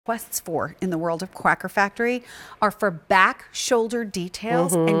requests for in the world of Quacker Factory are for back shoulder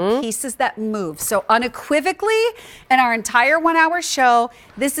details and pieces that move. So unequivocally, in our entire 1 hour show,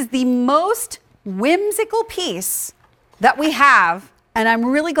 this is the most whimsical piece that we have. And I'm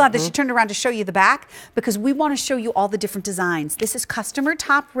really glad that she turned around to show you the back, because we want to show you all the different designs. This is customer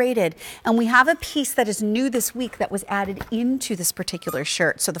top rated, and we have a piece that is new this week that was added into this particular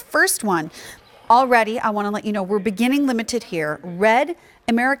shirt. So the first one, already, I want to let you know, we're beginning limited here. Red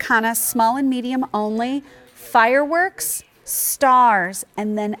Americana, small and medium only, fireworks, stars,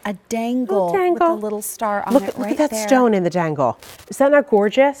 and then a dangle with a little star on it right there. Look at that stone in the dangle. Is that not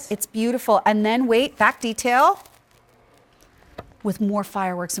gorgeous? It's beautiful. And then wait, back detail with more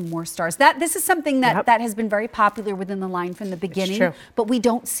fireworks and more stars. This is something that has been very popular within the line from the beginning, but we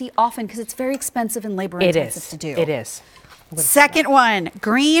don't see often because it's very expensive and labor intensive to do. It is. Second one,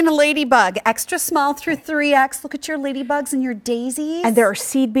 green ladybug, extra small through 3X. Look at your ladybugs and your daisies. And there are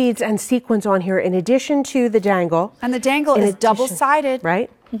seed beads and sequins on here in addition to the dangle. And the dangle is double-sided.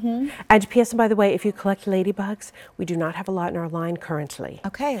 Right? And P.S. and by the way, if you collect ladybugs, we do not have a lot in our line currently.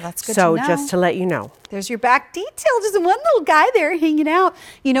 Okay, that's good to know. So just to let you know. There's your back detail. Just one little guy there hanging out.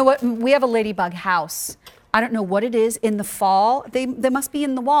 You know what? We have a ladybug house. I don't know what it is in the fall. They must be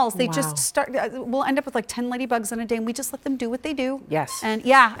in the walls. They just start, we'll end up with like 10 ladybugs in a day, and we just let them do what they do. Yes. And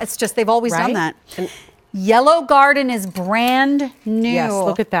yeah, it's just, they've always done that. And Yellow Garden is brand new. Yes,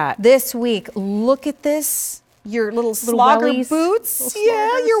 look at that. This week, look at this. Your little slogger wellies. Boots.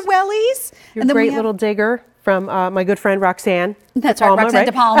 Yeah, your wellies. Your great little digger from my good friend Roxanne. That's right, Roxanne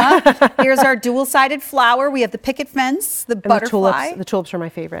De Palma. Here's our dual-sided flower. We have the picket fence, the butterfly. The tulips are my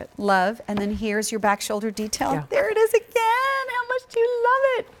favorite. Love. And then here's your back shoulder detail. Yeah. There it is again. How much do you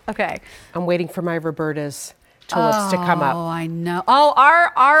love it? Okay. I'm waiting for my Roberta's tulips to come up. Oh, I know. Oh,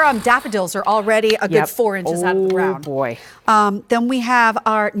 our daffodils are already a good 4 inches out of the ground. Oh, boy. Then we have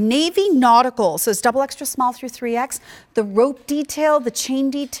our navy nautical. So it's double extra small through 3X. The rope detail, the chain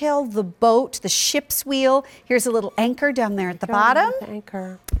detail, the boat, the ship's wheel. Here's a little anchor down there at the bottom. The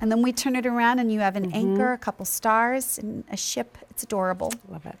anchor. And then we turn it around and you have an anchor, a couple stars, and a ship. It's adorable.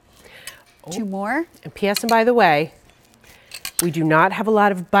 Love it. Two more. And P.S. and by the way, we do not have a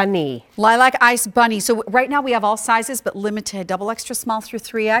lot of bunny. Lilac Ice Bunny. So right now we have all sizes, but limited. Double extra small through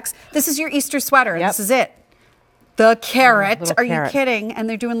 3X. This is your Easter sweater. This is it. The carrot. Are you kidding? And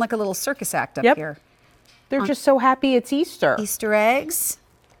they're doing like a little circus act up here. They're just so happy it's Easter. Easter eggs.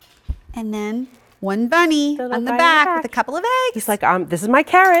 And then one bunny on the back with a couple of eggs. He's like, this is my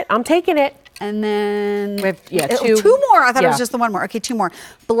carrot. I'm taking it. And then we have, two more. I thought it was just the one more. Okay, two more.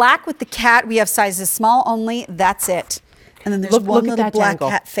 Black with the cat. We have sizes small only. That's it. And then there's one little black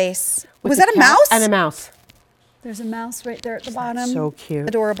cat face. Was that a mouse? And a mouse. There's a mouse right there at the bottom. So cute.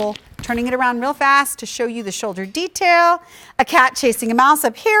 Adorable. Turning it around real fast to show you the shoulder detail. A cat chasing a mouse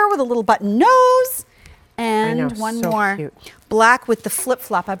up here with a little button nose. And one more. Cute. Black with the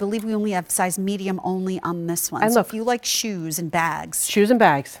flip-flop. I believe we only have size medium only on this one. And so if you like shoes and bags. Shoes and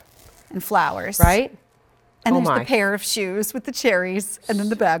bags. And flowers. Right? And there's the pair of shoes with the cherries, and then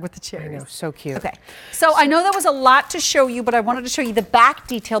the bag with the cherries. I know, so cute. Okay, so I know that was a lot to show you, but I wanted to show you the back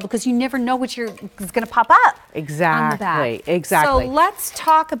detail because you never know which is going to pop up. Exactly, on the back. exactly. So let's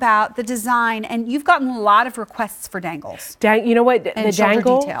talk about the design, and you've gotten a lot of requests for dangles. You know what?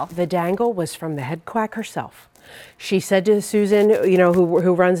 The dangle was from the head quack herself. She said to Susan,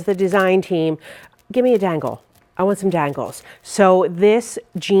 who runs the design team, "Give me a dangle. I want some dangles." So this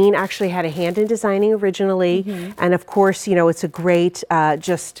Jean actually had a hand in designing originally. And of course, it's a great,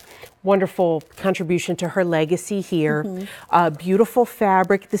 just wonderful contribution to her legacy here. Beautiful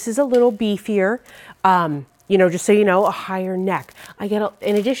fabric. This is a little beefier. Just so you know, a higher neck. I get,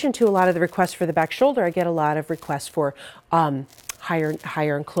 in addition to a lot of the requests for the back shoulder, I get a lot of requests for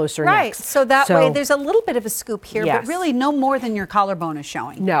higher and closer necks. Right, so that way there's a little bit of a scoop here, but really no more than your collarbone is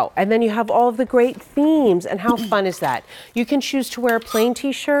showing. No, and then you have all of the great themes, and how fun is that? You can choose to wear a plain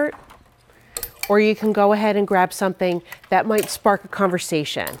t-shirt, or you can go ahead and grab something that might spark a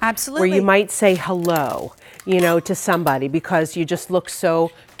conversation. Absolutely. Where you might say hello, to somebody because you just look so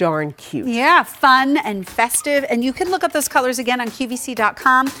darn cute. Yeah, fun and festive. And you can look up those colors again on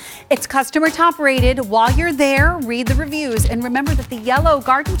QVC.com. It's customer top rated. While you're there, read the reviews. And remember that the yellow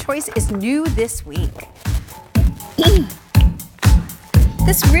garden choice is new this week.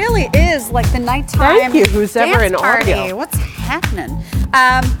 This really is like the nighttime Thank you, who's ever in party. audio. What's happening?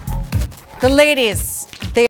 The ladies.